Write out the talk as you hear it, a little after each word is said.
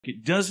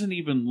It doesn't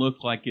even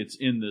look like it's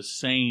in the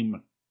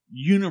same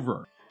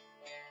universe.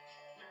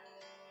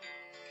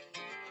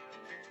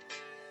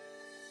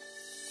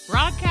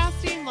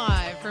 Broadcasting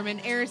live from an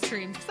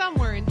Airstream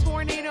somewhere in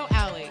Tornado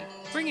Alley,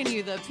 bringing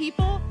you the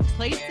people,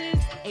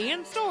 places,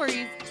 and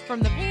stories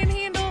from the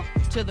Panhandle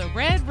to the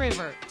Red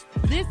River.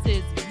 This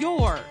is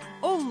your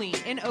Only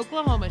in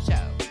Oklahoma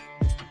show.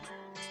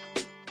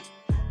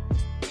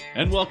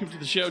 And welcome to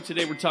the show.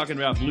 Today we're talking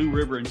about Blue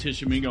River in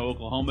Tishamingo,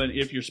 Oklahoma. And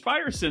if your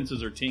spider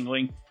senses are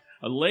tingling,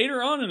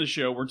 later on in the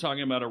show we're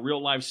talking about a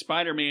real-life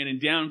Spider-Man in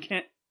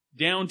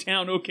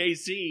downtown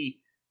OKC.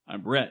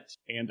 I'm Brett.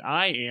 And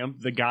I am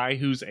the guy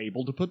who's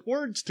able to put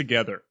words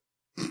together.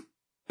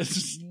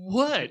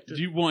 What?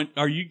 Do you want,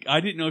 I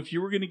didn't know if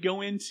you were going to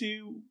go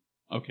into...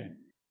 Okay.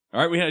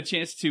 All right, we had a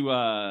chance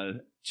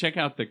to check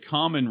out the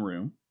common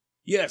room.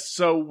 Yes,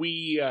 so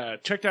we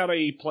checked out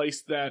a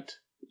place that...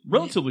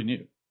 Relatively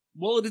new.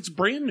 Well, it's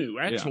brand new,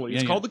 actually. Yeah,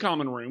 It's called the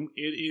Common Room.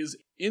 It is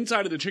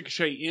inside of the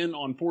Chickasha Inn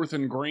on 4th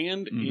and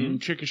Grand in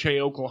Chickasha,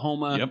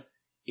 Oklahoma. Yep.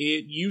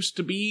 It used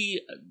to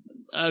be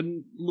a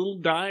little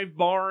dive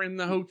bar in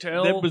the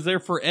hotel. That was there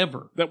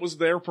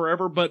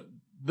forever. But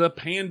the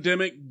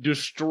pandemic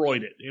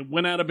destroyed it. It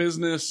went out of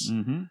business.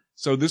 Mm-hmm.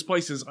 So this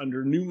place is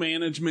under new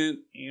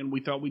management, and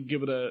we thought we'd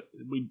give it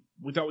we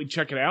thought we'd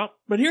check it out.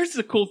 But here's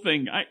the cool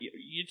thing.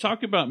 You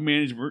talk about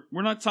management.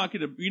 We're not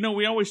talking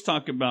we always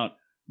talk about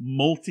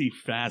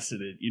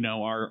multifaceted.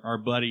 Our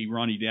buddy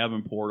Ronnie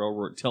Davenport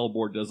over at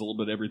Teleboard does a little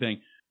bit of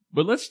everything.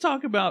 But let's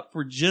talk about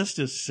for just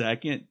a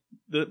second.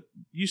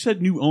 You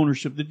said new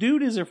ownership. The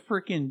dude is a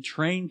freaking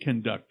train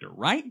conductor,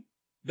 right?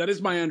 That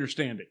is my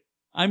understanding.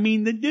 I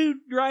mean, the dude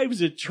drives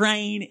a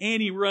train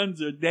and he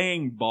runs a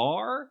dang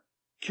bar.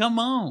 Come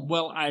on.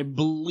 Well, I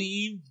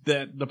believe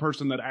that the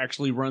person that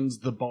actually runs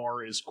the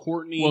bar is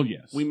Courtney. Well,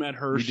 yes. We met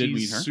her. We did She's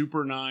meet her.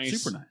 super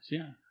nice. Super nice,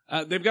 yeah.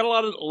 They've got a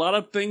lot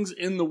of things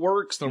in the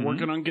works. They're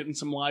working on getting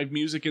some live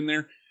music in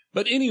there.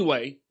 But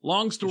anyway,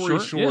 long story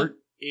short,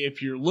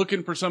 if you're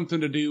looking for something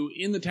to do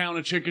in the town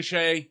of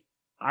Chickasha,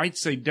 I'd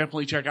say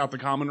definitely check out the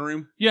Common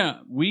Room.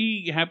 Yeah,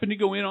 we happened to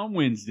go in on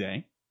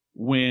Wednesday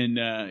when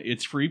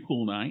it's free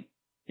pool night,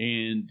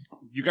 and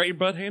you got your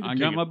butt handed to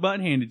you. I got my butt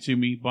handed to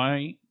me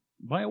by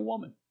a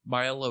woman,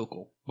 by a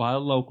local.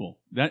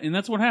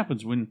 That's what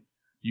happens when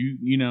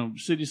you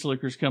city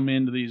slickers come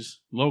into these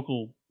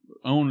local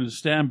owned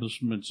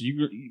establishments.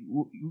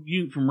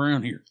 You from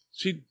around here.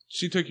 She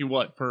took you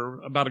what,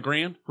 for about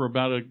 $1,000? For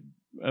about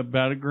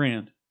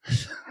 $1,000.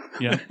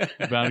 Yeah,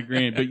 about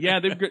 $1,000. But yeah,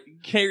 they've got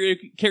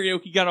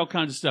karaoke, got all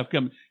kinds of stuff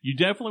coming. You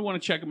definitely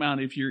want to check them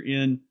out if you're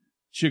in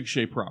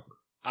Chickasha proper.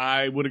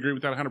 I would agree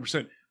with that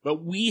 100%.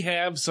 But we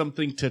have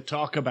something to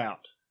talk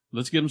about.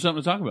 Let's give them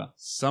something to talk about.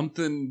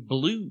 Something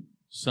blue.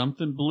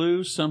 Something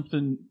blue,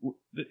 something...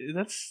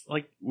 That's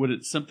like,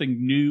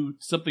 something new,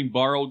 something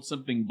borrowed,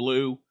 something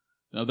blue.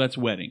 No, that's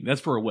wedding. That's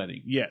for a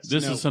wedding. Yes.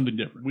 This is something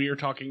different. We are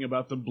talking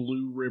about the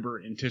Blue River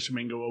in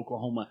Tishamingo,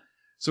 Oklahoma.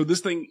 So this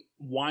thing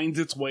winds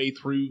its way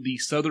through the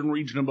southern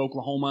region of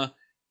Oklahoma.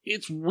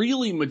 It's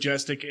really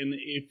majestic, and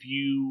if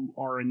you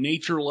are a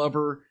nature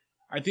lover,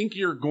 I think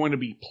you're going to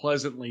be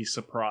pleasantly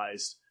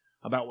surprised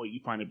about what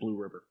you find at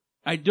Blue River.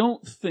 I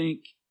don't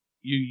think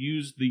you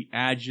use the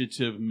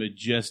adjective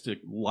majestic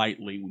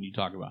lightly when you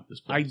talk about this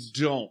place. I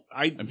don't.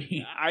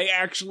 I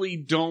actually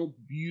don't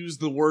use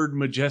the word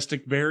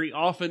majestic very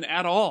often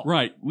at all.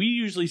 Right. We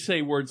usually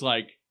say words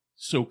like,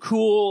 so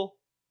cool,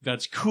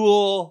 that's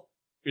cool,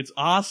 it's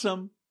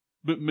awesome.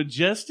 But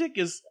majestic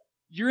is,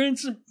 you're in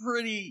some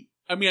pretty,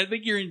 I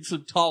think you're in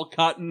some tall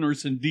cotton or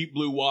some deep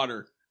blue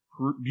water.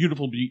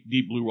 Beautiful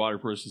deep blue water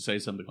for us to say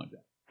something like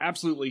that.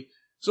 Absolutely.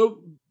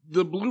 So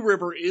the Blue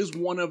River is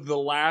one of the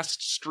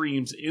last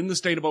streams in the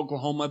state of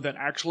Oklahoma that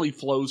actually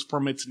flows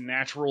from its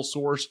natural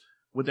source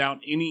without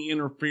any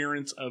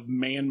interference of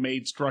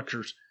man-made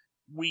structures.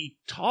 We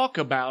talk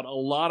about a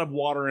lot of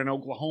water in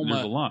Oklahoma.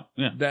 There's a lot,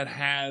 yeah. that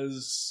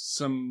has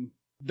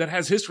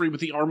history with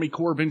the Army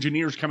Corps of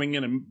Engineers coming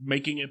in and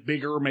making it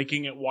bigger,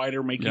 making it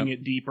wider, making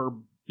it deeper,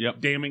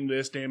 damming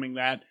this, damming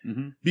that,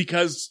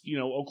 because,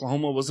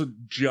 Oklahoma was a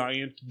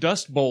giant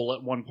dust bowl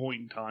at one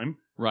point in time.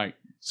 Right.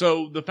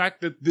 So the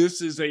fact that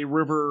this is a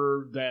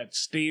river that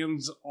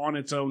stands on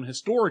its own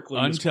historically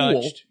untouched, is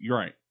cool. You're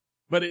right.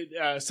 But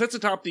it sits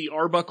atop the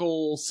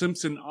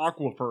Arbuckle-Simpson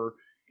Aquifer,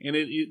 and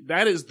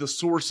that is the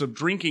source of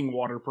drinking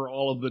water for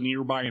all of the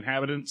nearby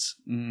inhabitants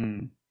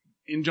in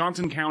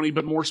Johnston County,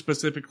 but more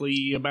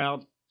specifically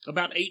about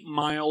 8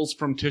 miles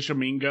from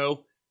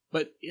Tishamingo.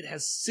 But it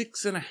has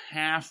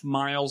 6.5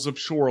 miles of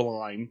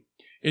shoreline.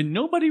 And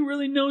nobody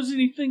really knows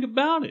anything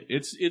about it.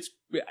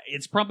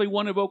 It's probably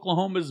one of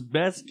Oklahoma's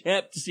best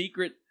kept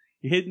secret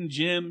hidden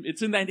gem.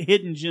 It's in that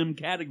hidden gem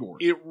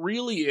category. It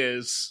really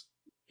is.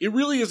 It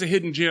really is a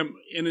hidden gem,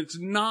 and it's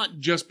not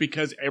just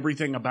because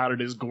everything about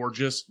it is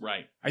gorgeous.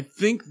 Right. I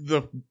think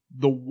the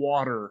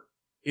water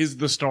is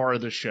the star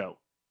of the show.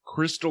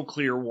 Crystal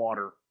clear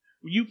water.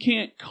 You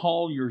can't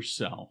call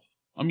yourself,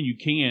 you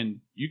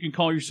can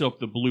call yourself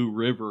the Blue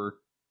River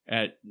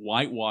at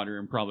Whitewater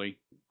and probably...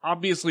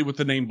 Obviously, with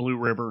the name Blue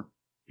River,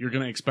 you're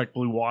going to expect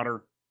blue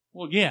water.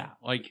 Well, yeah.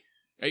 Like,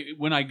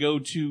 when I go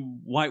to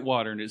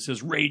Whitewater and it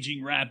says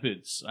Raging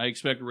Rapids, I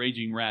expect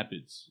Raging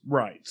Rapids.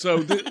 Right.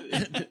 So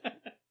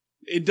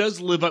it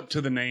does live up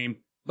to the name.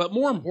 But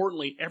more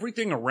importantly,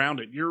 everything around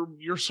it,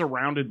 you're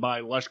surrounded by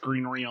lush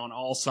greenery on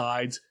all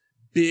sides.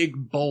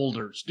 Big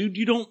boulders. Dude,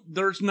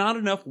 there's not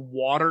enough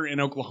water in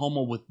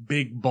Oklahoma with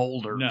big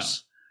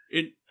boulders.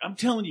 No. I'm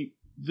telling you,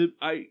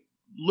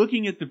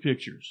 looking at the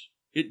pictures,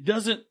 it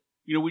doesn't,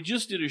 we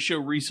just did a show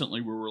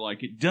recently where we're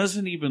like, it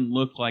doesn't even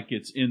look like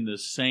it's in the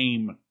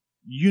same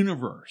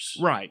universe.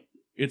 Right.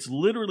 It's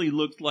literally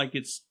looked like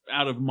it's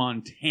out of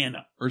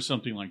Montana or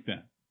something like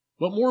that.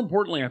 But more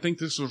importantly, I think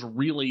this was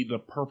really the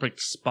perfect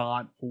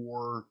spot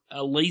for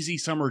a lazy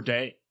summer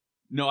day.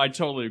 No, I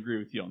totally agree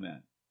with you on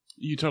that.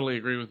 You totally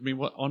agree with me.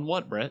 On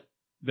what, Brett?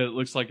 That it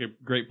looks like a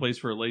great place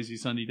for a lazy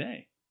sunny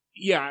day.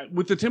 Yeah,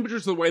 with the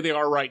temperatures the way they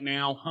are right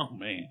now. Oh,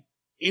 man.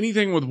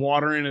 Anything with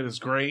water in it is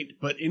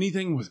great, but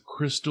anything with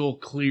crystal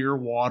clear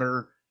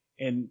water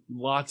and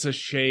lots of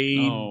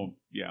shade. Oh,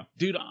 yeah.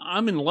 Dude,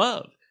 I'm in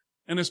love.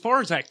 And as far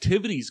as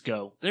activities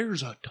go,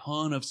 there's a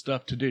ton of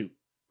stuff to do.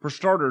 For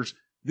starters,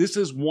 this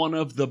is one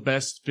of the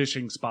best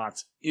fishing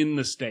spots in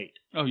the state.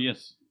 Oh,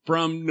 yes.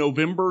 From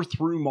November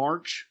through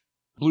March,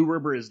 Blue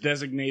River is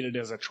designated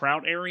as a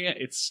trout area.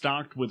 It's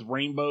stocked with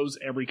rainbows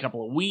every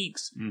couple of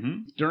weeks.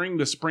 Mm-hmm. During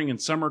the spring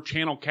and summer,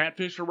 channel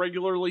catfish are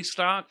regularly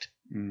stocked.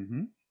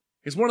 Mm-hmm.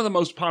 It's one of the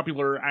most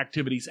popular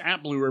activities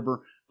at Blue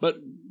River, but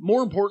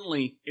more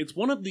importantly, it's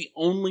one of the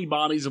only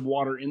bodies of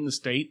water in the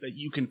state that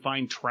you can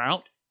find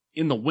trout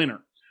in the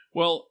winter.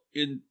 Well,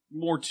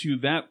 more to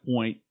that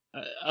point,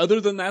 other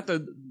than that,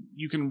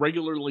 you can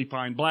regularly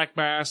find black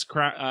bass,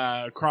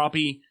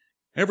 crappie.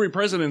 Every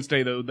President's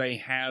Day, though, they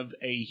have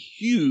a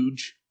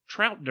huge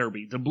trout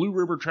derby, the Blue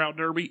River Trout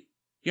Derby.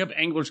 You have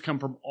anglers come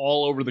from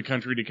all over the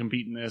country to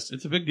compete in this.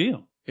 It's a big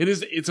deal.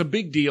 It's a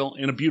big deal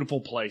in a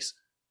beautiful place.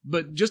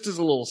 But just as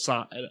a little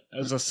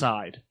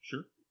aside,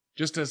 sure,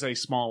 just as a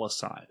small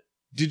aside,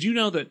 did you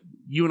know that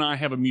you and I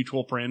have a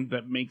mutual friend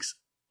that makes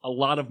a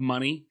lot of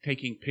money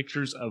taking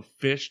pictures of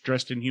fish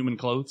dressed in human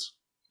clothes?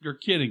 You're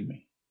kidding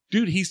me.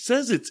 Dude, he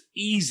says it's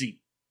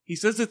easy. He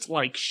says it's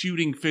like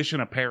shooting fish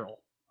in apparel.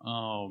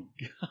 Oh,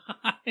 God.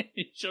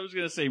 I was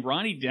going to say,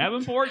 Ronnie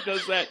Davenport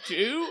does that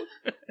too?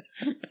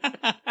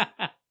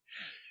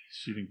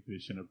 Shooting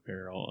fish in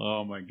apparel.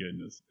 Oh, my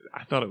goodness.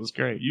 I thought it was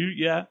great.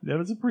 Yeah, that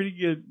was a pretty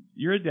good.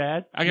 You're a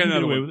dad. I got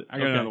another one. I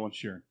got another one.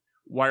 Sure.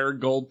 Why are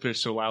goldfish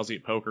so lousy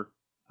at poker?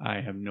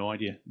 I have no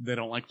idea. They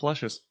don't like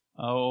flushes.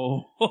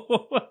 Oh.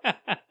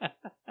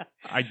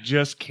 I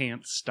just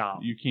can't stop.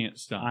 You can't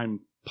stop.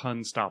 I'm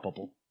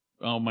pun-stoppable.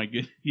 Oh, my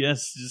goodness.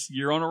 Yes,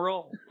 you're on a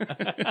roll.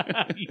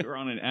 You're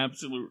on an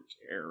absolute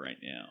tear right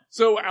now.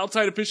 So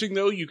outside of fishing,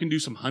 though, you can do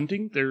some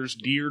hunting. There's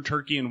deer,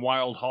 turkey, and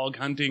wild hog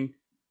hunting.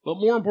 But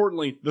more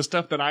importantly, the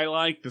stuff that I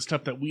like, the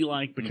stuff that we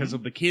like because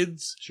of the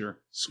kids. Sure.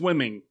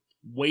 Swimming,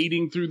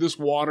 wading through this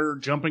water,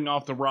 jumping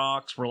off the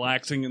rocks,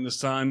 relaxing in the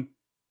sun.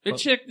 They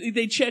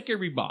check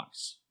every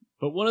box.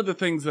 But one of the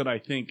things that I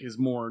think is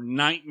more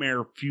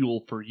nightmare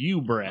fuel for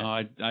you, Brett.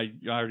 I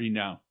already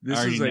know.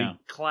 This is a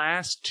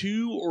class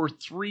 2 or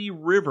 3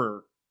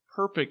 river,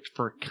 perfect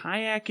for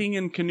kayaking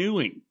and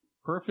canoeing.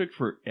 Perfect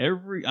for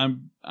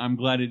I'm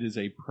glad it is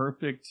a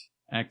perfect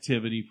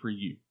activity for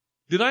you.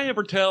 Have I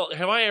ever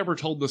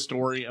told the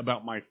story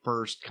about my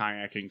first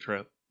kayaking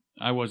trip?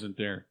 I wasn't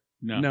there.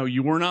 No. No,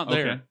 you were not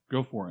there. Okay,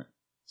 go for it.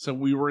 So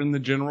we were in the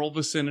general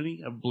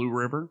vicinity of Blue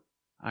River.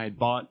 I had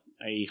bought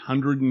a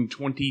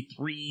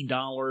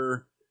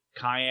 $123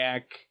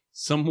 kayak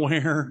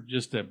somewhere.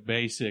 Just a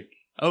basic.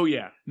 Oh,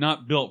 yeah.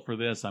 Not built for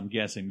this, I'm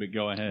guessing, but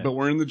go ahead. But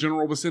we're in the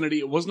general vicinity.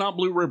 It was not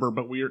Blue River,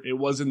 but it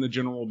was in the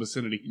general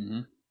vicinity.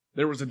 Mm-hmm.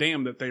 There was a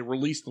dam that they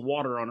released the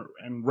water on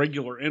in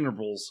regular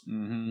intervals,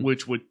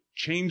 which would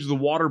change the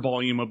water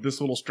volume of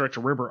this little stretch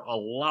of river a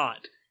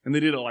lot. And they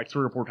did it like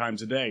 3 or 4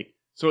 times a day.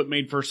 So it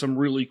made for some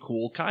really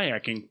cool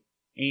kayaking.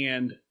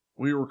 And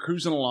we were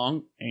cruising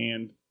along,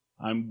 and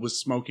I was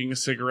smoking a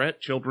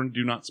cigarette. Children,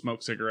 do not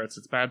smoke cigarettes.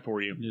 It's bad for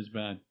you. It is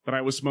bad. But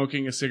I was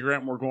smoking a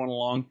cigarette, and we're going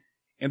along.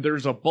 And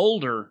there's a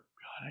boulder.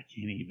 God, I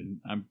can't even.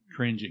 I'm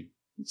cringing.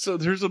 So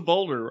there's a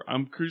boulder.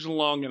 I'm cruising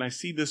along, and I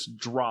see this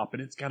drop,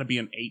 and it's got to be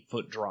an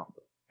 8-foot drop.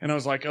 And I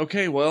was like,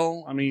 okay,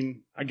 well, I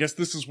mean, I guess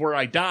this is where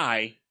I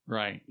die.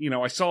 Right.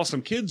 I saw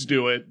some kids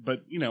do it,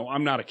 but,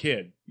 I'm not a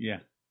kid. Yeah.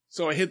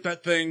 So I hit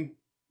that thing.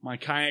 My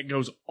kayak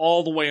goes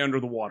all the way under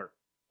the water.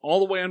 All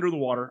the way under the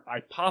water. I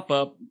pop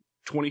up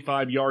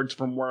 25 yards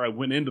from where I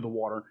went into the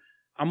water.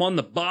 I'm on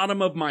the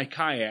bottom of my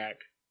kayak,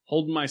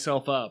 holding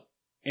myself up.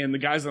 And the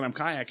guys that I'm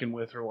kayaking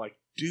with are like,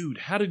 dude,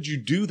 how did you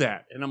do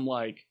that? And I'm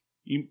like,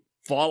 you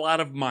fall out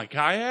of my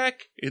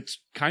kayak? It's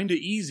kind of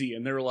easy.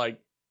 And they're like,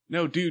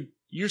 no, dude,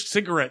 your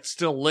cigarette's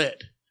still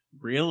lit.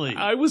 Really?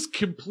 I was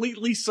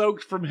completely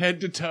soaked from head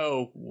to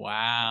toe.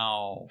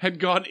 Wow. Had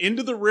gone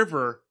into the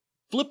river,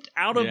 flipped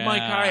out of my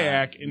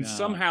kayak, and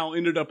somehow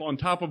ended up on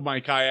top of my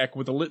kayak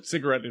with a lit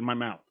cigarette in my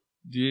mouth.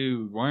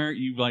 Dude, why aren't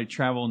you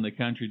traveling the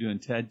country doing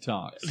TED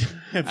Talks?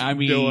 I have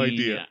no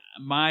idea.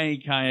 my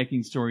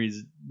kayaking story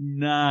is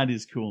not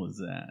as cool as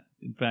that.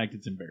 In fact,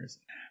 it's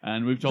embarrassing.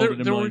 And we've told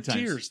it a million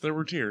times. There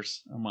were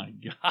tears. Oh my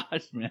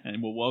gosh, man.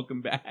 Well,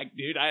 welcome back,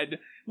 dude.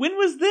 When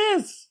was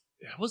this?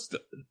 It was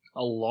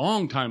a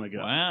long time ago.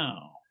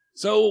 Wow.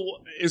 So,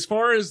 as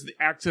far as the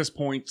access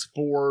points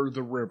for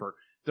the river,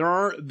 there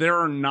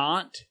are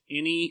not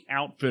any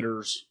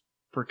outfitters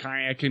for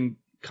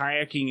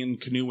kayaking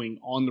and canoeing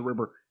on the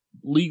river.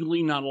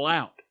 Legally not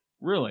allowed.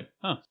 Really?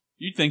 Huh.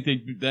 You'd think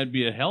that'd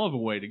be a hell of a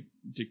way to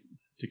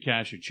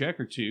cash a check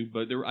or two,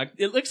 but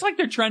it looks like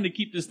they're trying to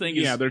keep this thing.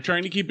 They're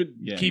trying to keep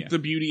the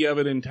beauty of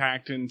it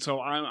intact, and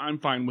so I'm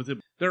fine with it.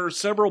 There are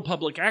several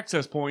public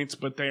access points,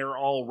 but they are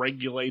all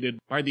regulated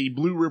by the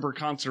Blue River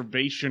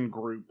Conservation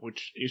Group,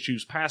 which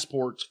issues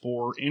passports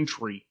for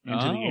entry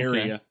into the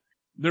area. Okay.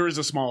 There is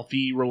a small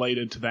fee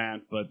related to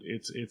that, but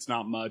it's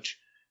not much.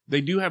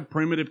 They do have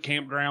primitive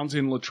campgrounds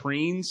in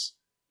latrines,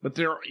 but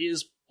there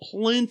is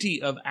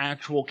plenty of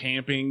actual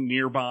camping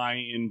nearby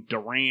in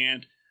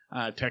Durant,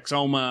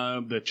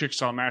 Texoma, the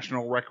Chickasaw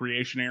National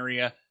Recreation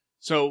Area.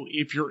 So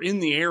if you're in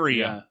the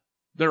area,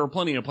 there are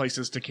plenty of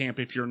places to camp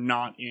if you're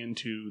not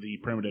into the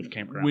primitive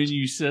campgrounds. When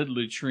you said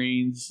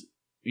latrines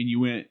and you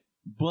went,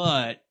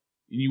 but,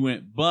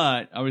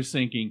 I was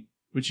thinking,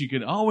 but you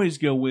could always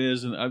go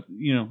whiz and,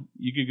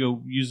 you could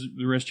go use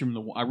the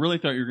restroom. I really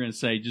thought you were going to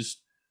say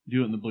just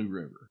do it in the Blue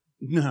River.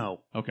 No.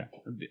 Okay.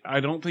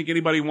 I don't think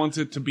anybody wants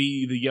it to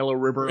be the Yellow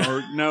River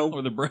or no.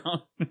 Or the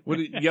brown.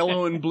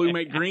 Yellow and blue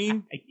make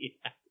green?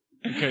 Yeah.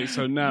 Okay,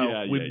 so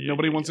no.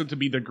 Nobody wants it to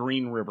be the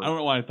Green River. I don't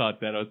know why I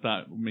thought that. I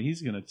thought,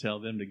 he's going to tell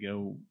them to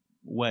go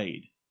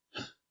wade.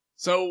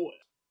 So,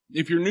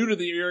 if you're new to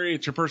the area,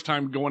 it's your first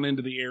time going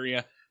into the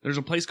area, there's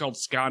a place called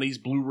Scotty's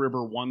Blue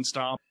River One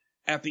Stop.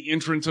 At the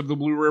entrance of the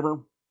Blue River,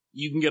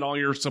 you can get all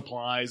your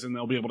supplies and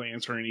they'll be able to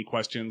answer any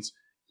questions.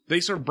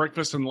 They serve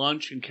breakfast and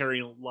lunch and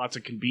carry lots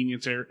of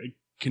convenience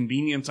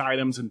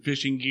items and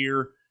fishing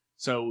gear.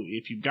 So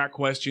if you've got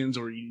questions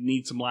or you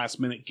need some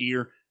last-minute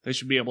gear, they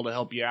should be able to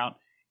help you out.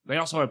 They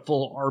also have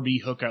full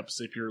RV hookups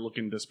if you're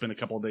looking to spend a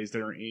couple of days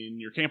there in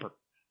your camper.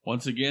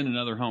 Once again,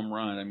 another home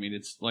run. I mean,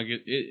 it's like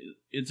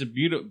it's a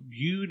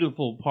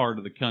beautiful part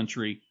of the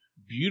country,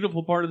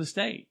 beautiful part of the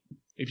state.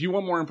 If you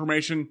want more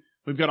information,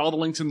 we've got all the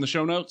links in the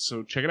show notes,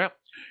 so check it out.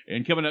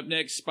 And coming up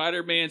next,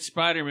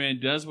 Spider-Man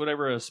does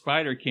whatever a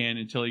spider can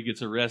until he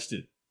gets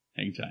arrested.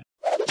 Hang tight.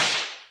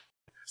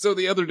 So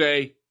the other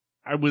day,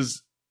 I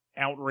was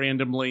out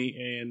randomly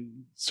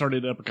and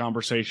started up a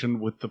conversation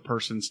with the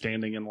person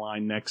standing in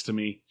line next to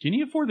me. Can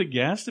you afford the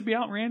gas to be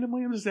out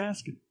randomly? I'm just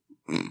asking.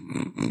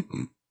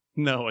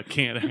 No, I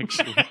can't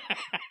actually.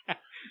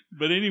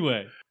 But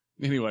anyway.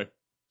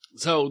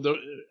 So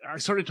I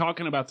started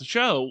talking about the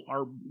show.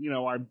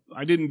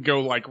 I didn't go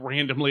like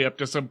randomly up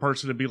to some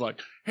person and be like,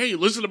 "Hey,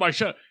 listen to my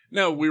show."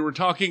 No, we were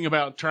talking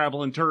about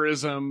travel and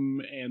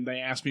tourism, and they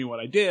asked me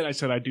what I did. I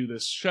said I do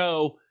this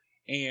show,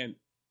 and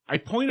I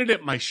pointed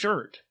at my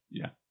shirt.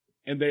 Yeah,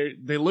 and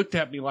they looked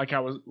at me like I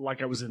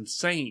was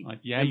insane. Like,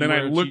 yeah, and then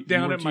I looked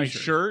down at my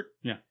shirt.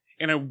 Yeah.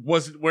 And I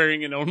wasn't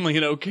wearing an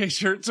OnlyinOK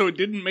shirt, so it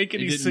didn't make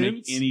any sense.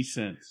 Make any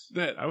sense.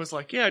 That I was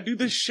like, "Yeah, I do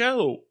this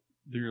show."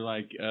 They're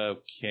like,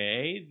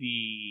 okay,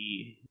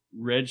 the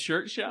red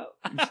shirt show?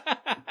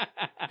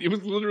 It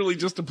was literally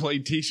just a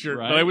plain t-shirt,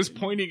 right? But I was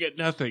pointing at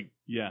nothing.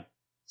 Yeah.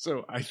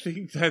 So I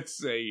think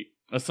that's a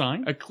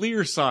sign? A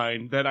clear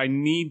sign that I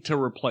need to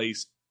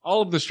replace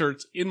all of the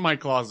shirts in my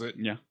closet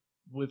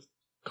with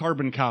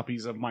carbon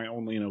copies of my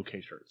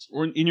OnlyinOK shirts.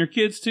 Or in your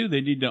kids, too,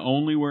 they need to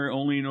only wear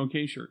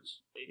OnlyinOK shirts.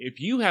 If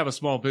you have a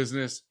small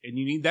business and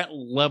you need that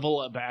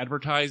level of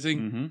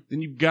advertising,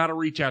 then you've got to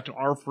reach out to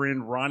our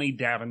friend Ronnie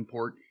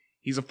Davenport.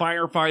 He's a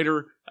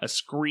firefighter, a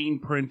screen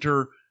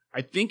printer.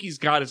 I think he's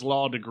got his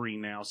law degree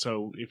now,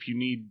 so if you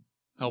need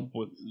help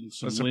with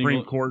a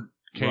Supreme Court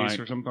case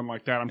or something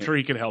like that, I'm sure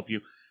he could help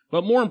you.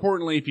 But more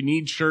importantly, if you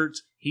need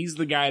shirts, he's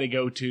the guy to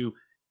go to.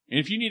 And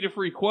if you need a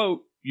free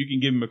quote, you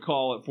can give him a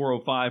call at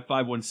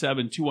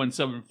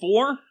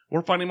 405-517-2174.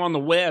 Or find him on the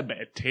web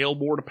at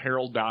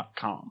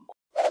tailboardapparel.com.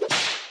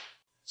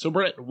 So,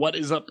 Brett, what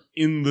is up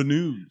in the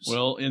news?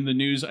 Well, in the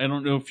news, I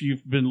don't know if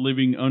you've been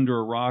living under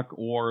a rock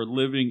or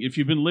if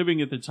you've been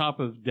living at the top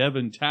of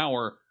Devon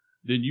Tower,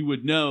 then you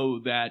would know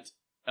that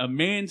a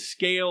man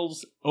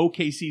scales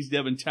OKC's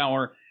Devon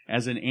Tower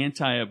as an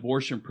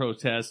anti-abortion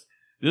protest.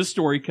 This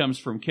story comes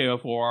from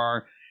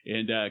KFOR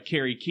and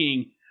Kerry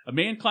King. A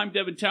man climbed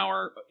Devon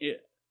Tower in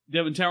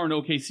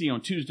OKC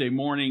on Tuesday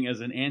morning as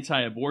an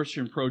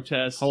anti-abortion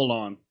protest. Hold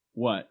on.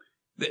 What?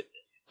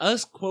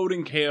 Us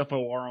quoting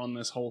KFOR on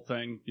this whole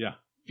thing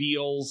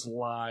feels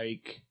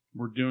like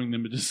we're doing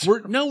them a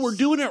disservice. We're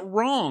doing it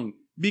wrong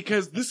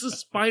because this is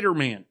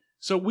Spider-Man.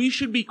 So we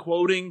should be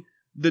quoting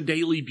the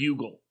Daily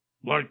Bugle.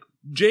 Like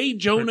J.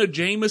 Jonah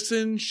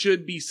Jameson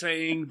should be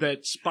saying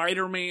that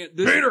Spider-Man...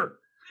 Peter!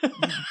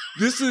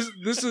 This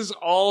is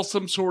all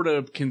some sort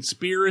of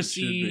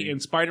conspiracy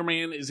and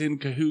Spider-Man is in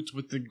cahoots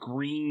with the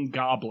Green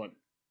Goblin.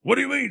 What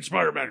do you mean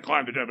Spider-Man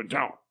climbed the Devon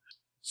Tower?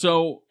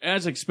 So,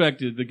 as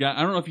expected, the guy,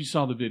 I don't know if you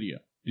saw the video.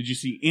 Did you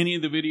see any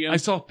of the video? I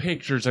saw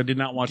pictures. I did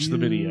not watch the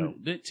video.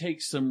 That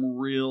takes some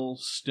real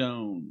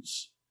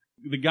stones.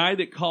 The guy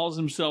that calls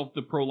himself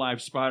the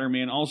pro-life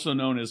Spider-Man, also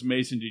known as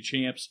Mason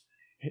Duchamps,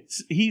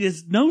 he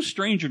is no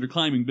stranger to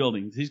climbing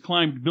buildings. He's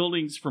climbed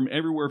buildings from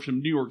everywhere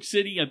from New York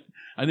City.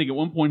 I think at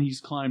one point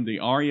he's climbed the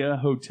Aria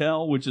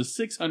Hotel, which is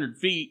 600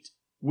 feet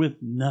with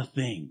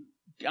nothing.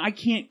 I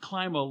can't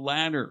climb a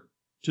ladder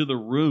to the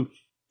roof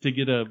to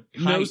get a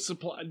no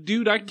supply.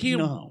 Dude, I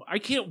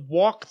can't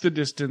walk the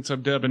distance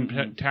of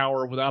Devon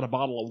Tower without a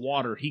bottle of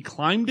water. He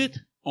climbed it?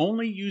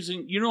 Only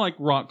using, like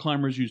rock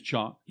climbers use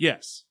chalk?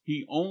 Yes.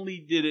 He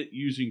only did it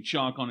using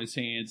chalk on his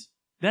hands.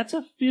 That's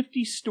a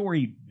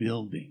 50-story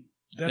building.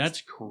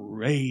 That's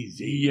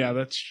crazy. Yeah,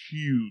 that's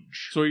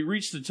huge. So he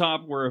reached the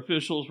top where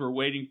officials were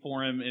waiting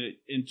for him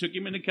and took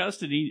him into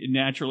custody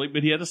naturally,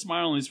 but he had a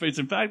smile on his face.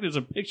 In fact, there's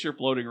a picture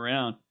floating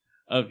around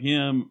of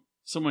him,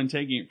 someone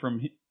taking it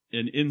from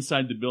an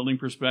inside the building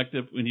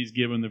perspective when he's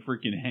given the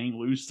freaking hang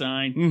loose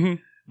sign. Mm-hmm.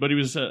 But he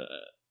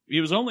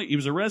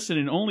was arrested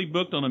and only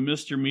booked on a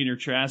misdemeanor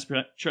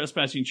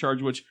trespassing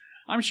charge, which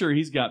I'm sure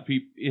he's got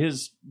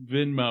his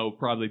Venmo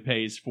probably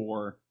pays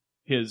for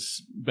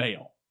his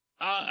bail.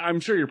 I'm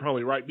sure you're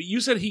probably right. But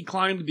you said he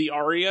climbed the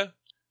Aria,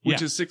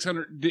 which is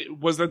 600.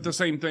 Was that the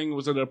same thing?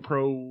 Was it a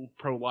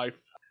pro-life?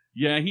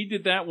 Yeah, he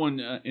did that one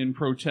in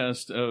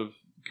protest of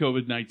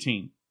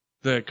COVID-19.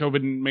 The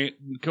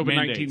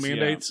COVID-19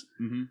 mandates.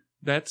 Yeah. Mm-hmm.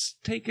 That's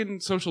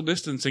taken social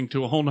distancing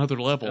to a whole nother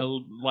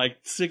level. Like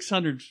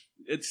 600.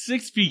 It's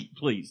 6 feet,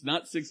 please,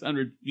 not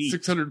 600 feet.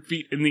 600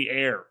 feet in the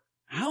air.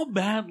 How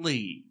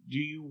badly do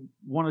you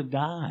want to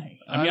die?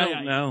 I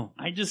don't know.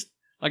 I just,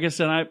 like I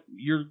said,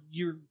 you're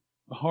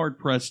hard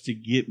pressed to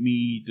get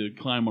me to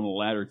climb on a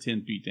ladder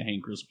 10 feet to hang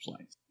Christmas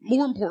lights.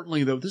 More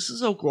importantly, though, this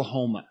is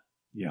Oklahoma.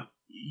 Yeah.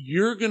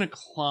 You're going to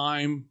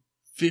climb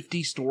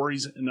 50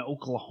 stories in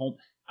Oklahoma.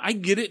 I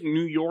get it in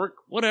New York,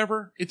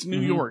 whatever. It's New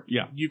York.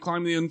 Yeah. You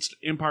climb the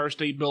Empire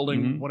State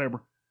Building,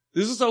 whatever.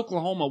 This is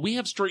Oklahoma. We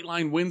have straight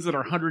line winds that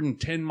are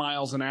 110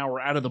 miles an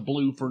hour out of the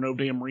blue for no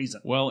damn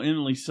reason. Well,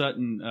 Emily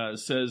Sutton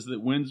says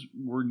that winds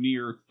were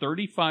near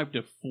 35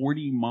 to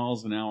 40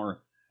 miles an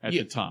hour at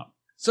the top.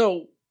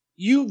 So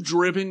you've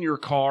driven your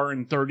car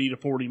in 30 to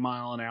 40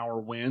 mile an hour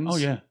winds. Oh,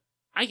 yeah.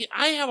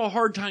 I have a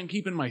hard time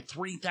keeping my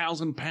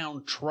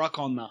 3,000-pound truck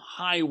on the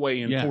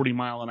highway in 40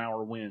 mile an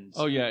hour winds.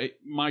 Oh, yeah.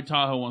 My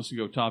Tahoe wants to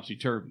go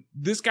topsy-turvy.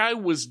 This guy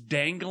was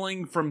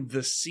dangling from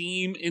the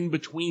seam in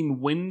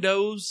between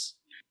windows.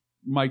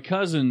 My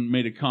cousin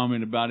made a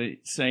comment about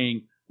it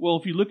saying, well,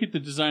 if you look at the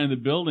design of the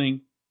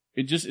building,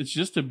 it's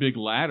just a big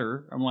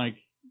ladder. I'm like,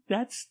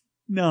 that's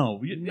a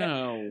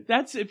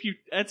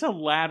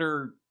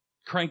ladder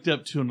cranked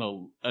up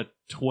to a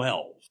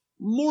 12.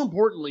 More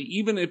importantly,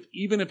 even if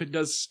it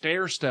does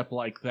stair step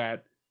like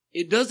that,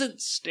 it doesn't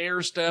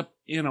stair step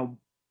in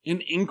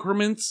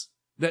increments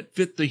that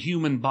fit the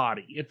human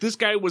body. If this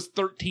guy was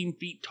 13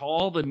 feet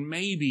tall, then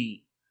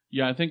maybe.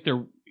 Yeah, I think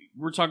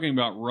we're talking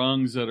about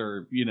rungs that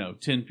are,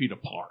 10 feet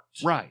apart.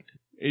 Right.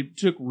 It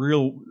took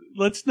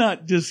let's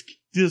not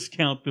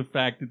discount the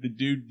fact that the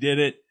dude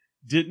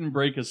didn't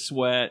break a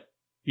sweat.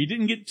 He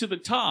didn't get to the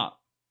top.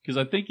 Because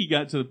I think he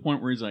got to the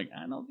point where he's like,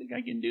 I don't think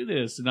I can do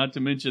this. And not to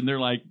mention, they're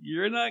like,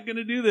 you're not going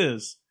to do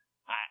this.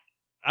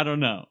 I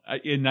don't know.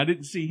 And I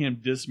didn't see him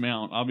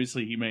dismount.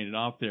 Obviously, he made it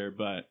off there,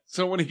 but...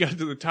 So when he got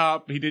to the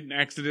top, he didn't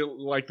accidentally,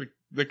 like,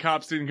 the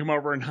cops didn't come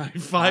over and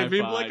high-five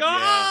him? Like,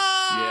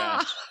 ah!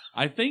 Yeah.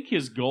 I think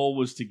his goal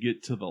was to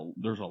get to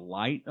there's a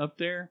light up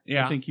there.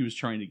 Yeah. I think he was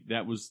trying to...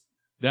 That was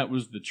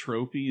the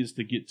trophy, is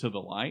to get to the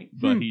light.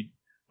 But he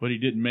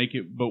didn't make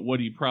it. But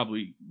what he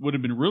probably would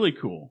have been really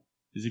cool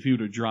is if he would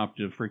have dropped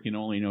a freaking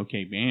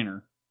OnlyinOK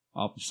banner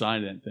off the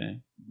side of that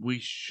thing. We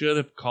should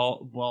have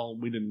called, well,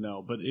 we didn't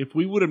know, but if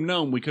we would have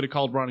known, we could have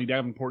called Ronnie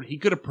Davenport. He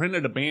could have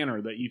printed a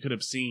banner that you could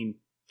have seen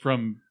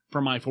from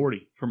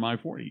I-40. From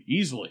I-40,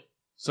 easily.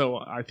 So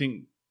I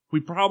think we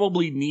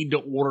probably need to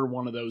order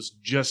one of those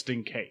just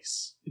in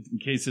case. In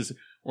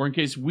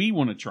case we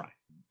want to try.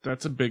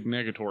 That's a big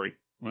negatory.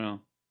 Well,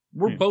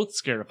 we're both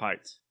scared of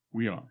heights.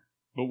 We are.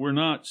 But we're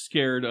not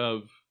scared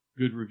of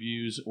good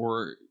reviews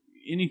or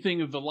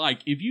anything of the like.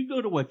 If you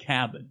go to a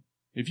cabin,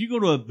 if you go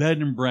to a bed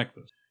and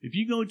breakfast, if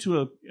you go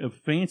to a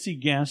fancy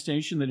gas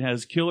station that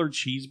has killer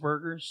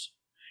cheeseburgers,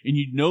 and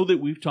you know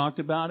that we've talked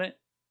about it,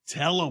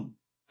 tell them.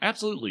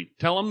 Absolutely.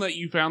 Tell them that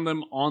you found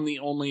them on the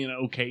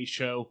OnlyinOK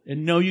show.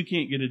 And no, you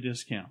can't get a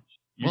discount.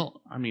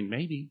 Well, I mean,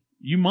 maybe.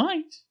 You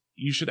might.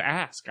 You should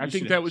ask. I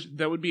think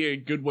that would be a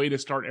good way to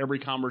start every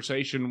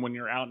conversation when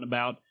you're out and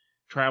about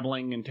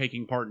traveling and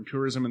taking part in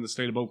tourism in the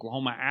state of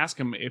Oklahoma. Ask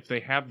them if they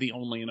have the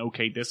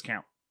OnlyinOK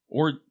discount.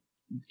 Or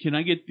can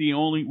I get the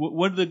only...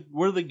 What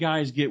do the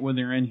guys get when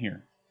they're in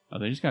here? Oh,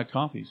 they just got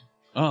coffees.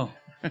 Oh.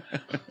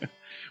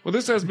 Well,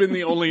 this has been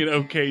the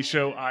OnlyinOK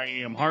show. I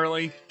am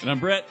Harley. And I'm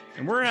Brett.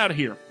 And we're out of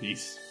here.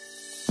 Peace.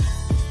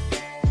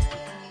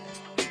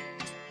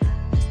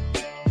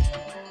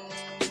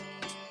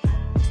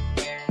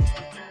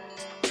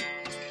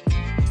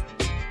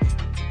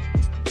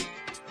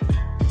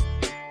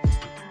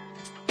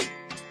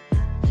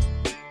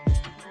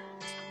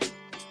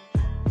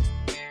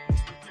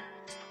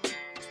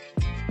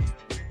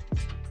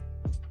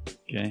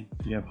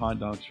 You have hot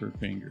dogs for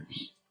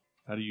fingers.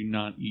 How do you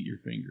not eat your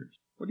fingers?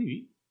 What do you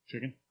eat?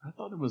 Chicken. I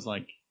thought it was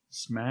like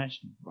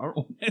smashed.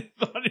 I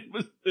thought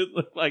it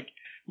looked like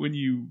when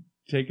you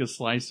take a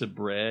slice of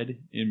bread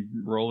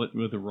and roll it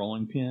with a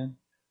rolling pin.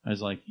 I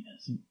was like, he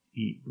doesn't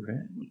eat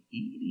bread. We're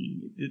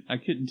eating it. I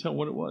couldn't tell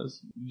what it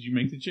was. Did you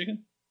make the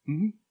chicken?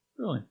 Mm-hmm.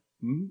 Really?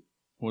 Mm-hmm.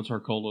 What's our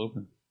cold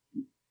open?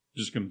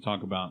 Just going to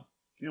talk about.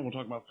 Yeah, we'll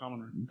talk about common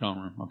room.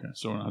 Common room. Okay,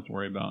 so I don't have to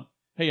worry about,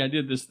 hey, I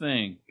did this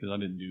thing, because I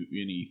didn't do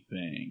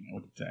anything. I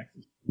went to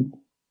Texas.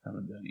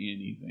 Haven't done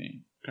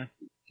anything. Okay.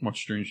 Watch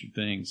Stranger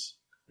Things.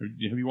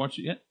 Have you watched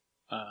it yet?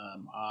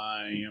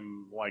 I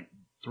am like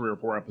 3 or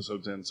 4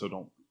 episodes in, so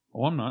don't.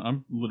 Oh, I'm not.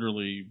 I'm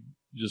literally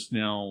just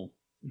now.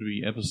 It'll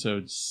be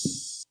episode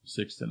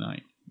 6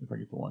 tonight if I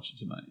get to watch it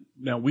tonight.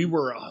 Now we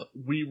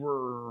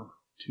were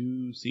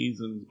 2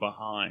 seasons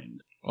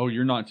behind. Oh,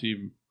 you're not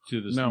to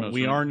this. No,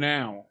 we are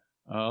now.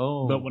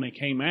 Oh, but when it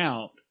came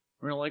out,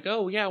 we were like,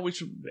 "Oh yeah, we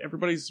should."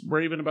 Everybody's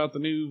raving about the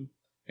new,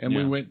 and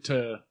we went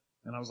to,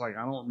 and I was like,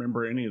 "I don't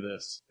remember any of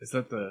this." Is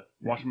that the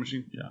washing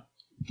machine?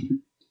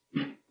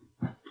 Yeah.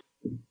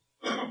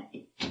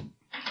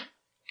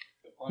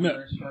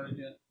 No. Started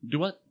yet? Do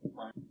what?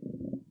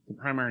 The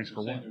primaries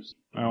for what?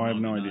 Oh, I have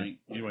no idea.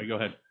 Anyway, go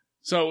ahead.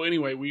 So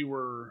anyway, we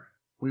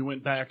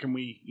went back and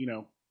we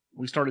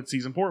started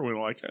season 4. We were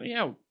like, oh,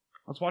 yeah,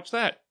 let's watch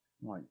that.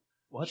 I'm like,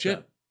 What shit?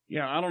 the-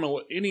 Yeah, I don't know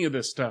what any of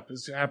this stuff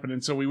is happening.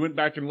 So we went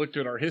back and looked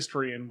at our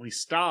history, and we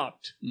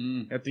stopped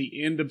at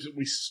the end of.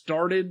 We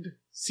started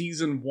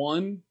season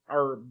 1,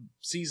 or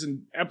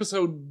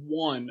episode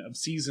 1 of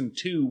season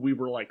 2. We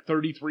were like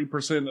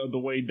 33% of the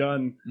way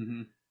done,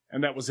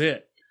 and that was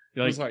it. It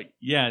was like,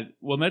 yeah.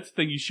 Well, that's the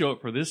thing. You show up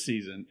for this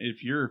season.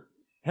 If you're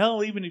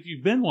even if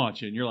you've been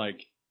watching, you're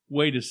like,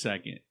 wait a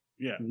second.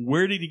 yeah,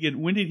 When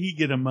did he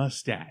get a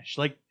mustache?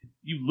 Like,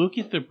 you look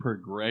at the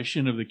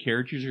progression of the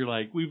characters, you're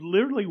like, we've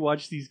literally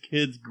watched these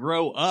kids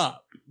grow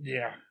up.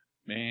 yeah.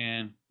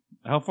 Man,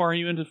 how far are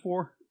you into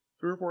 4?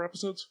 3 or 4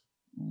 episodes.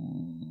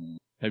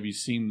 Have you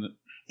seen the...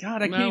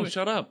 God, I No, can't even...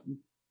 shut up.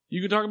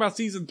 You can talk about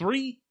season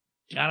 3.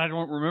 God, I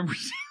don't remember.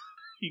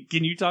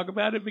 Can you talk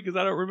about it? Because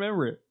I don't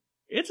remember it.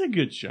 It's a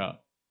good show.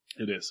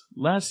 It is.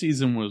 Last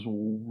season was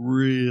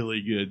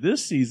really good.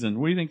 This season,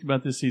 what do you think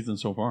about this season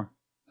so far?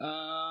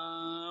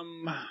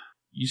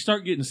 You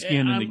start getting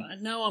skin in the...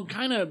 No, I'm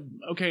kind of...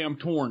 Okay, I'm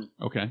torn.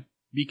 Okay.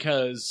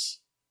 Because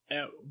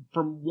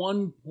from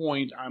one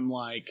point, I'm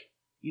like,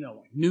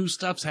 new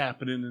stuff's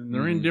happening, and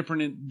they're in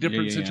different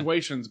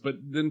situations. But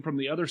then from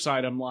the other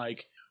side, I'm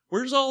like,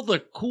 where's all the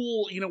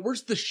cool...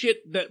 where's the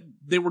shit that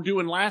they were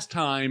doing last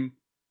time?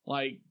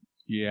 Like...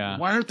 Yeah.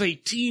 Why aren't they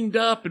teamed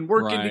up and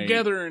working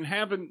together and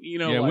having,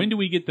 Yeah, like, when do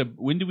we get the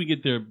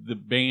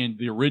band,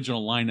 the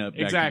original lineup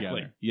back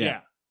exactly. together? Yeah.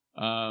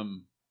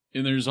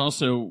 And there's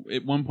also,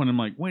 at one point, I'm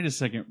like, wait a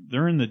second,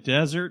 they're in the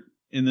desert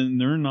and then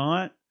they're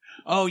not?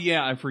 Oh,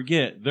 yeah, I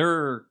forget.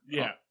 They're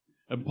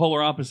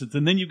polar opposites.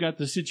 And then you've got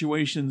the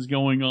situations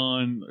going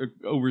on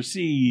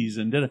overseas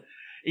and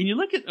you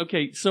look at,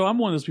 okay, so I'm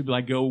one of those people,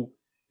 I go,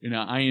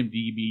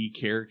 IMDb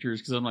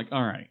characters because I'm like,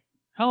 all right,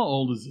 how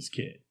old is this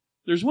kid?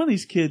 There's one of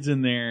these kids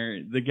in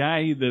there, the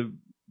guy,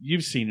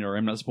 you've seen it, or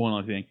I'm not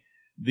spoiling anything,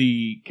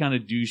 the kind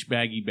of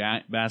douchebaggy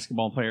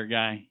basketball player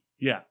guy.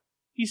 Yeah.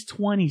 He's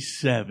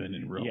 27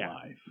 in real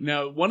life.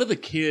 Now, one of the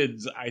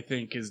kids, I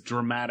think, is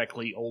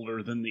dramatically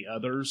older than the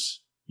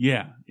others.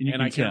 Yeah,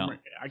 and I can't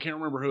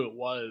remember who it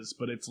was,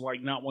 but it's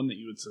like not one that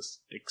you would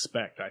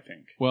expect, I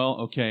think.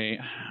 Well, okay,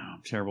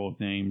 I'm terrible with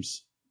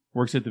names.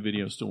 Works at the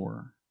video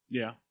store.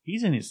 Yeah.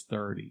 He's in his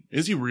 30s.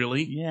 Is he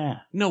really? Yeah.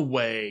 No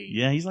way.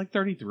 Yeah, he's like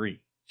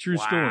 33. True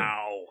story.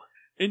 Wow.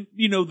 And,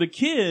 the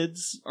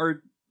kids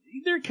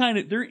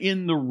they're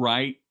in the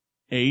right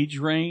age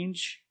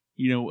range.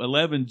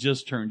 11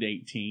 just turned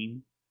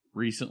 18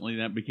 recently.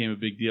 That became a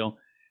big deal.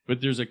 But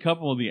there's a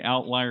couple of the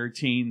outlier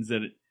teens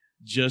that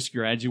just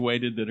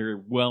graduated that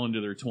are well into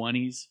their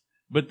 20s.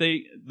 But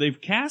they've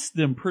cast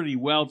them pretty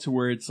well to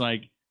where it's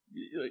like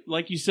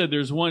you said,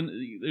 there's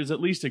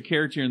at least a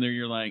character in there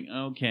you're like,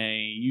 okay,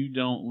 you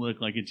don't look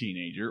like a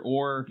teenager.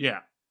 Or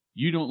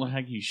you don't look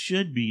like you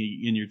should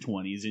be in your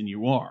 20s, and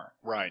you are.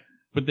 Right.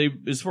 But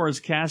as far as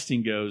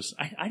casting goes,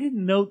 I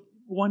didn't know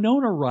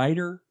Winona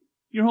Ryder,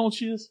 you know how old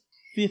she is?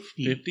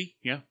 50. 50?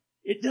 Yeah.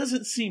 It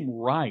doesn't seem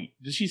right.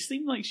 Does she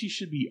seem like she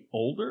should be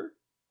older?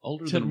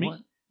 Older than me?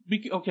 what?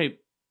 Okay,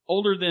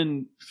 older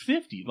than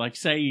 50, like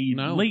say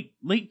late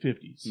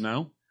 50s.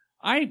 No.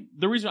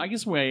 The reason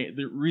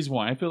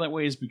why I feel that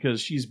way is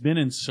because she's been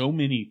in so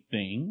many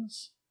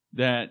things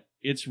that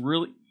it's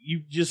really,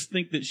 you just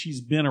think that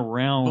she's been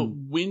around.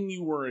 But when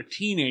you were a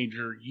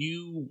teenager,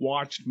 you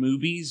watched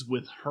movies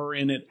with her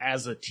in it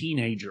as a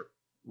teenager.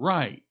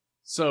 Right.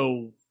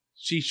 So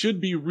she should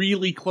be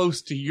really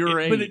close to your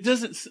age. But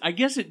I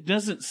guess it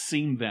doesn't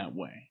seem that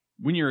way.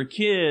 When you're a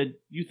kid,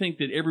 you think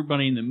that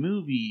everybody in the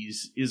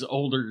movies is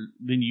older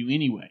than you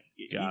anyway.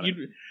 Got it.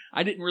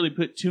 I didn't really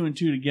put 2 and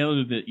 2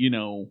 together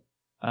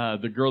that,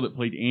 the girl that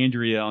played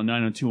Andrea on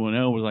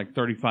 90210 was like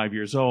 35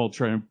 years old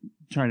trying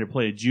to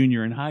play a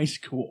junior in high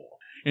school.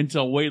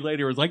 until way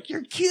later. It was like,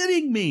 you're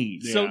kidding me.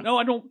 Yeah. So no,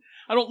 I don't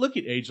look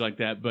at age like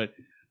that, but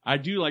I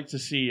do like to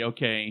see,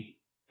 okay,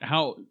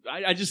 how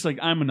I just like,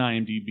 I'm an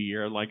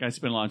IMDb-er. Like I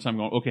spend a lot of time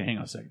going, okay, hang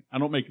on a second. I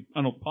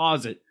don't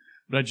pause it,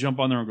 but I jump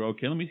on there and go,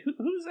 okay,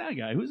 who's that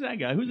guy? Who's that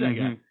guy? Who's that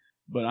guy?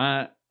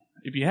 But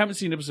if you haven't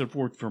seen episode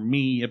 4, for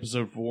me,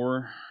 episode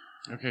 4.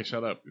 Okay,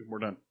 shut up. We're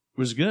done.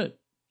 Was good.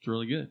 It's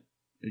really good.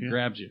 It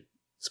grabs you.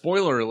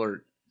 Spoiler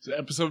alert.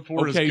 Episode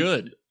 4 is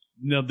good.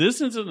 Now, this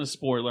isn't a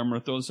spoiler. I'm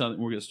going to throw this out and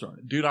we're going to start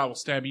it. Dude, I will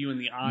stab you in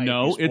the eye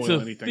No, if you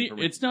spoil anything for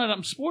me. It's not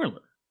a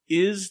spoiler.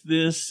 Is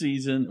this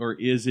season or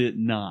is it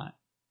not?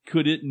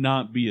 Could it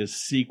not be a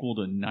sequel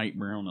to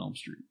Nightmare on Elm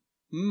Street?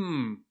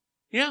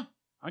 Yeah,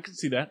 I can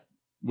see that.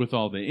 With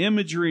all the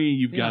imagery,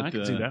 you've got I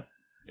can see that.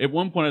 At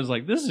one point, I was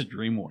like, this is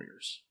Dream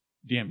Warriors.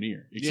 Damn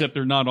near. Except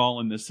they're not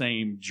all in the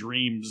same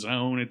dream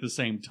zone at the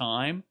same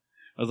time.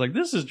 I was like,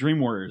 this is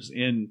Dream Warriors.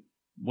 And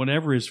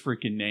whatever his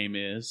freaking name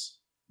is,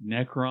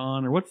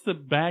 Necron, or what's the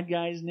bad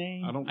guy's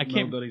name? I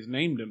can't know that he's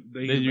named him.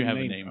 They do have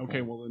a name.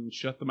 Okay, well then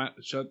shut the mouth.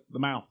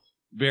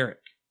 Varric.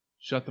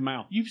 Shut the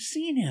mouth. You've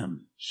seen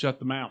him. Shut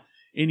the mouth.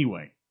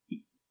 Anyway,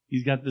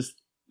 he's got this.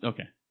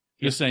 Okay.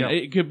 Just saying,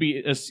 it could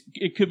be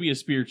a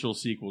spiritual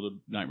sequel to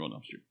Nightmare on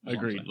Elm Street.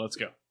 Agreed. Let's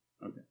go.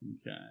 Okay.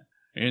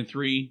 And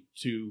 3,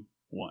 2,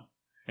 1.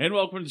 And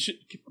welcome to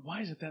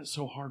why is it that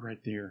so hard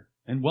right there?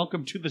 And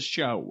welcome to the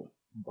show.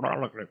 I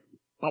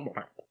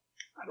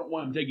don't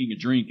want him taking a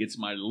drink. It's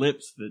my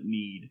lips that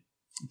need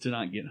to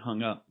not get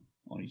hung up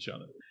on each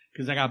other.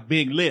 Because I got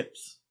big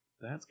lips.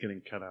 That's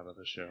getting cut out of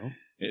the show.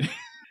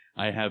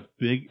 I have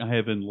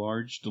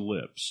enlarged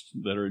lips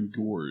that are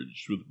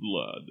engorged with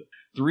blood.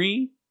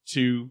 3,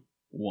 2,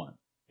 1.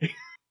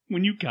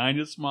 When you kind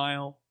of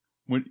smile,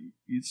 when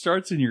it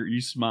starts in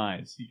you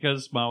smile. You kind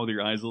of smile with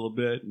your eyes a little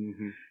bit.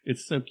 Mm-hmm.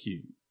 It's so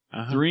cute.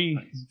 3,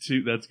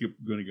 2, that's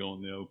going to go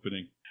in the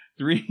opening.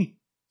 3,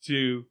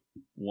 2,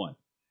 1.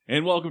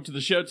 And welcome to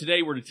the show.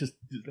 Today we're just,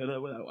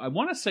 I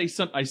want to say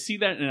something. I see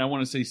that and I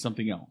want to say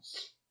something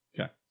else.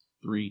 Okay.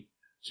 3,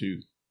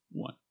 2,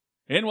 1.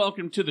 And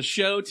welcome to the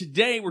show.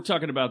 Today we're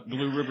talking about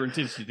Blue River and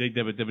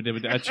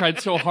Tishamingo. I tried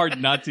so hard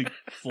not to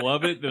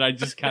flub it that I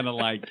just kind of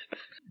like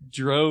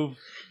drove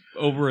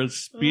over a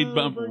speed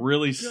bump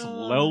really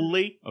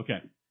slowly.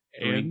 Okay.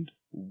 And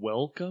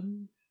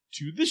welcome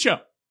to the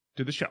show.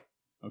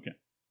 Okay.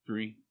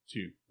 3,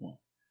 2, 1.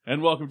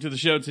 And welcome to the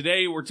show.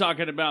 Today we're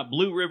talking about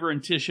Blue River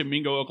and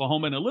Tishamingo,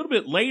 Oklahoma. And a little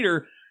bit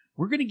later,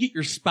 we're going to get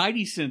your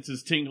spidey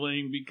senses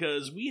tingling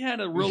because we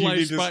had a real life.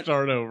 You need to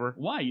start over.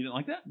 Why? You didn't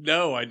like that?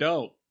 No, I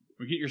don't.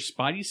 We get your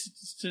spidey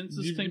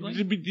senses tingling.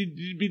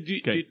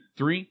 Okay.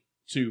 3,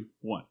 2,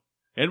 1.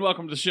 And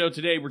welcome to the show.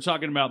 Today we're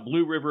talking about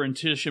Blue River and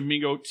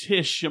Tishamingo,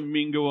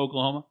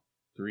 Oklahoma.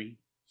 3,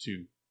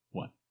 2,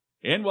 1.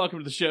 And welcome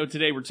to the show.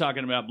 Today we're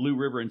talking about Blue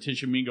River and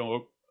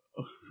Tishamingo.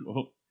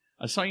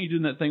 I saw you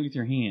doing that thing with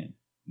your hand.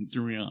 It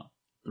threw me off.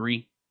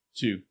 3,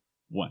 2,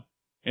 1.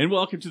 And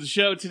welcome to the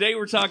show. Today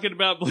we're talking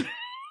about Blue...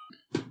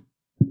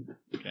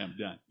 Okay, I'm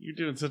done. You're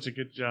doing such a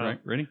good job. Right,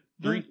 ready?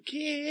 3. The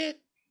kid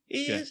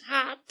is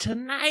hot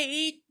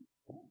tonight.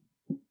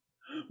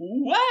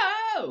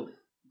 Whoa!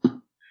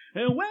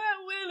 And where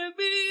will it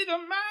be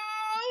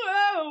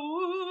tomorrow?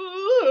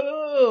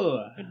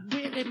 And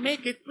will it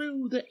make it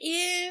through the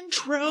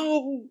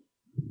intro?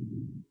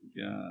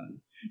 God.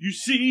 You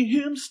see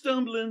him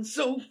stumbling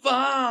so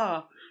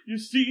far. You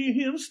see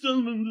him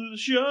stumbling to the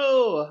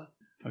show.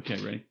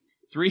 Okay, ready?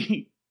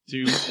 3,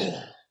 2,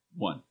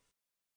 1.